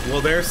 Well,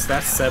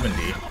 that's 70.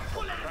 Move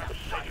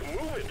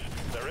it.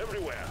 They're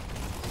everywhere.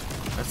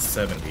 That's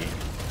 70.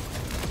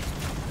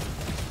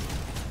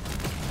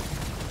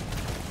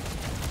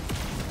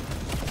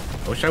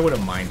 I wish I would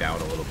have mined out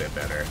a little bit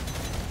better.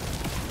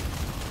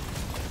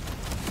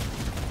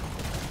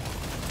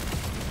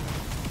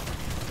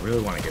 I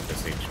really want to get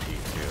this HP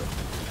too.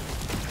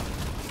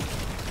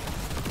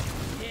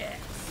 Yes.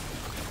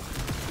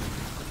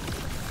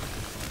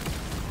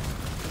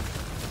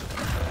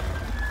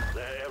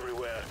 They're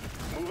everywhere.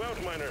 Move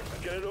out, miner.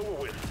 Get it over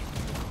with.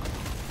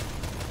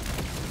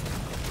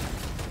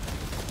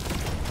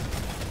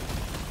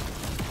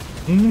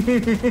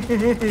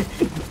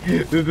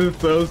 This is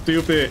so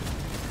stupid.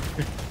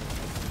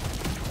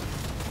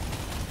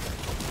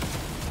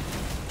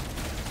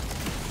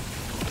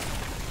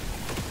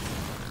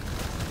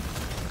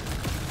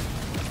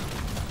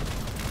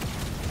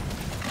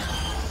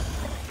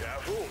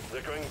 Careful,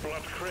 they're going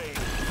blood crazed.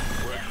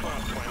 Work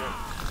fast, miner.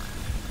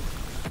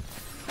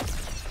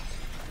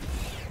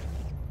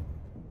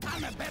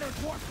 I'm a better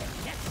dwarf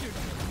than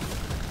yesterday.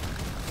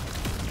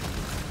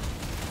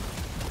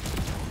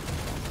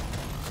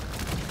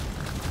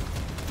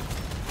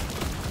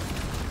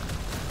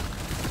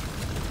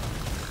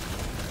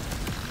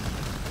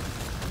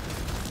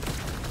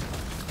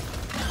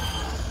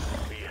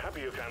 Be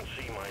happy you can't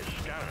see my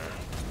scanner.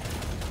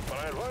 But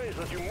I advise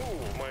that you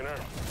move, miner.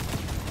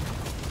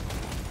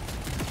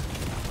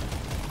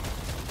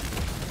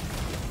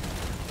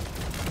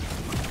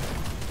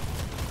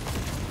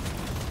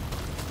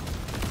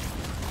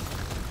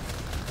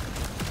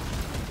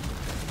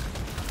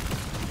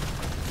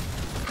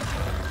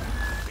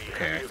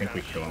 Okay, I think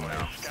we kill him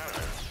now.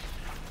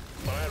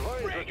 But I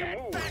advise that you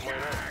move,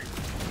 miner.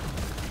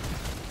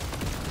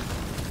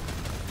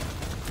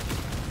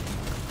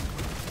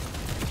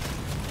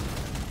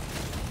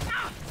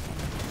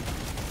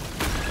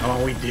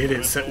 Oh, we did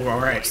it. We're all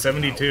right.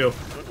 72.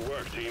 Good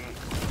work, team.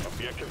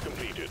 Objective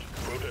completed.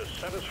 Quota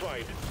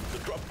satisfied. The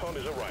drop pod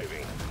is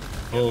arriving.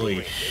 Holy It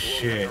won't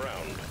shit.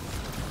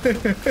 hang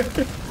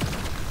around.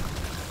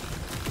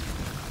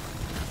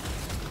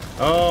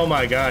 Oh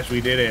my gosh,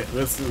 we did it.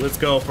 Let's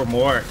go for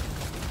more.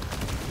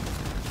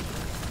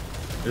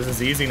 This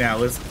is easy now.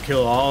 Let's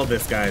kill all of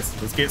this, guys.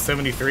 Let's get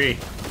 73.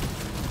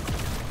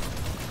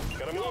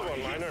 Gotta move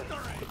on, miner.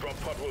 The drop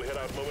pod will head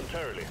out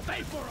momentarily.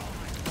 Pay for all.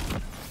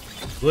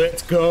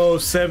 Let's go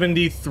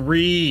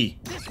 73.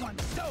 This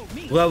one's so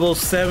mean. Level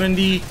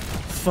 70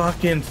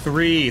 fucking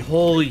 3.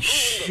 Holy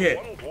shit.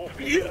 One dwarf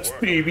can Yes,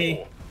 work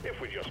baby. for, if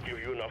we just give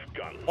you enough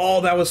guns.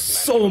 Oh, that was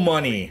so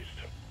money.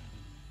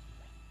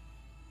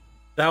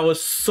 That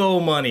was so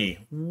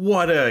money.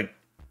 What a...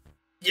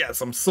 Yes,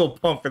 I'm so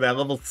pumped for that.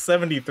 Level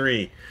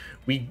 73.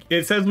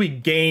 It says we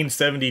gained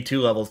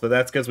 72 levels, but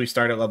that's because we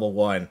start at level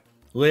 1.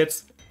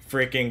 Let's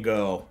freaking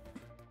go.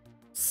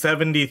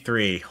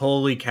 73.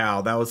 Holy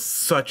cow. That was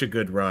such a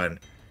good run.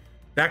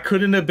 That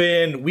couldn't have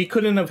been... We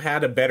couldn't have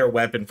had a better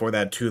weapon for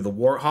that too. The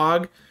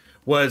Warthog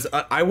was...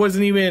 I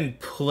wasn't even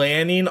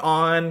planning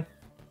on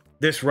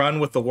this run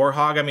with the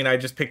Warthog. I mean, I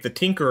just picked the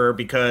Tinkerer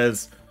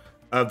because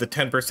of the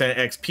 10%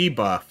 XP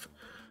buff.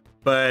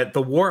 But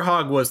the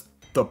Warthog was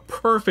the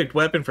perfect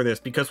weapon for this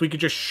because we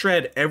could just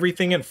shred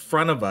everything in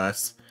front of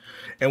us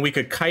and we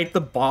could kite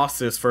the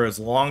bosses for as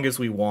long as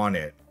we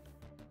wanted.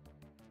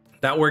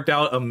 That worked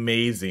out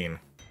amazing.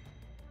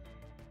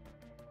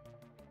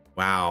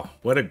 Wow,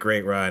 what a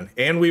great run.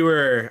 And we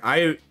were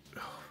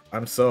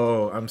I'm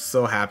so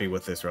happy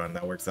with this run.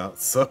 That works out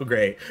so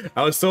great.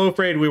 I was so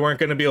afraid we weren't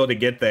going to be able to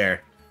get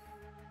there.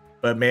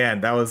 But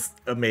man, that was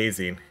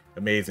amazing.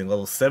 Amazing.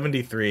 Level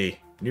 73.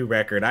 New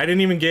record. I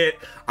didn't even get...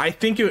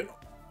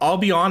 I'll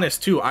be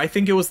honest too. I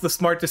think it was the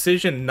smart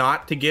decision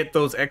not to get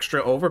those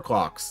extra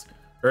overclocks.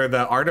 or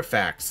the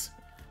artifacts.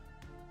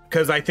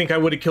 Because I think I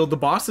would have killed the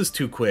bosses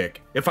too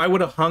quick. If I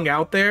would have hung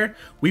out there,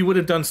 we would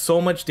have done so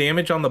much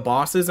damage on the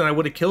bosses and I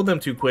would have killed them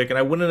too quick and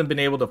I wouldn't have been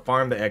able to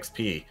farm the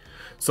XP.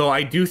 So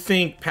I do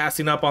think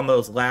passing up on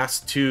those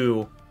last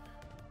two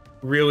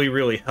really,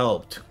 really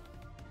helped.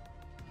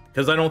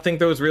 Because I don't think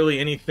there was really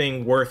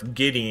anything worth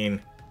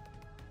getting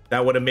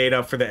that would have made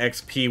up for the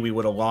XP we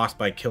would have lost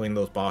by killing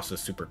those bosses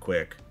super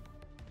quick.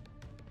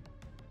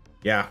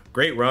 Yeah,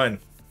 great run.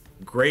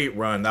 Great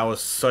run. That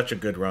was such a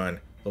good run.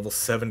 Level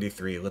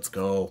 73. Let's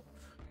go.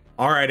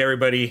 All right,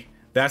 everybody.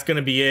 That's going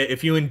to be it.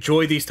 If you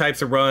enjoy these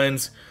types of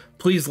runs,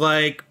 please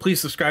please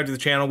subscribe to the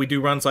channel. We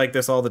do runs like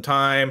this all the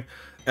time.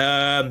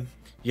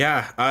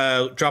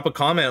 Yeah, drop a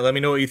comment. Let me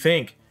know what you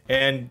think.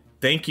 And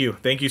thank you.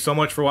 Thank you so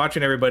much for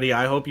watching, everybody.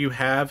 I hope you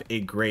have a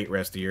great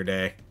rest of your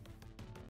day.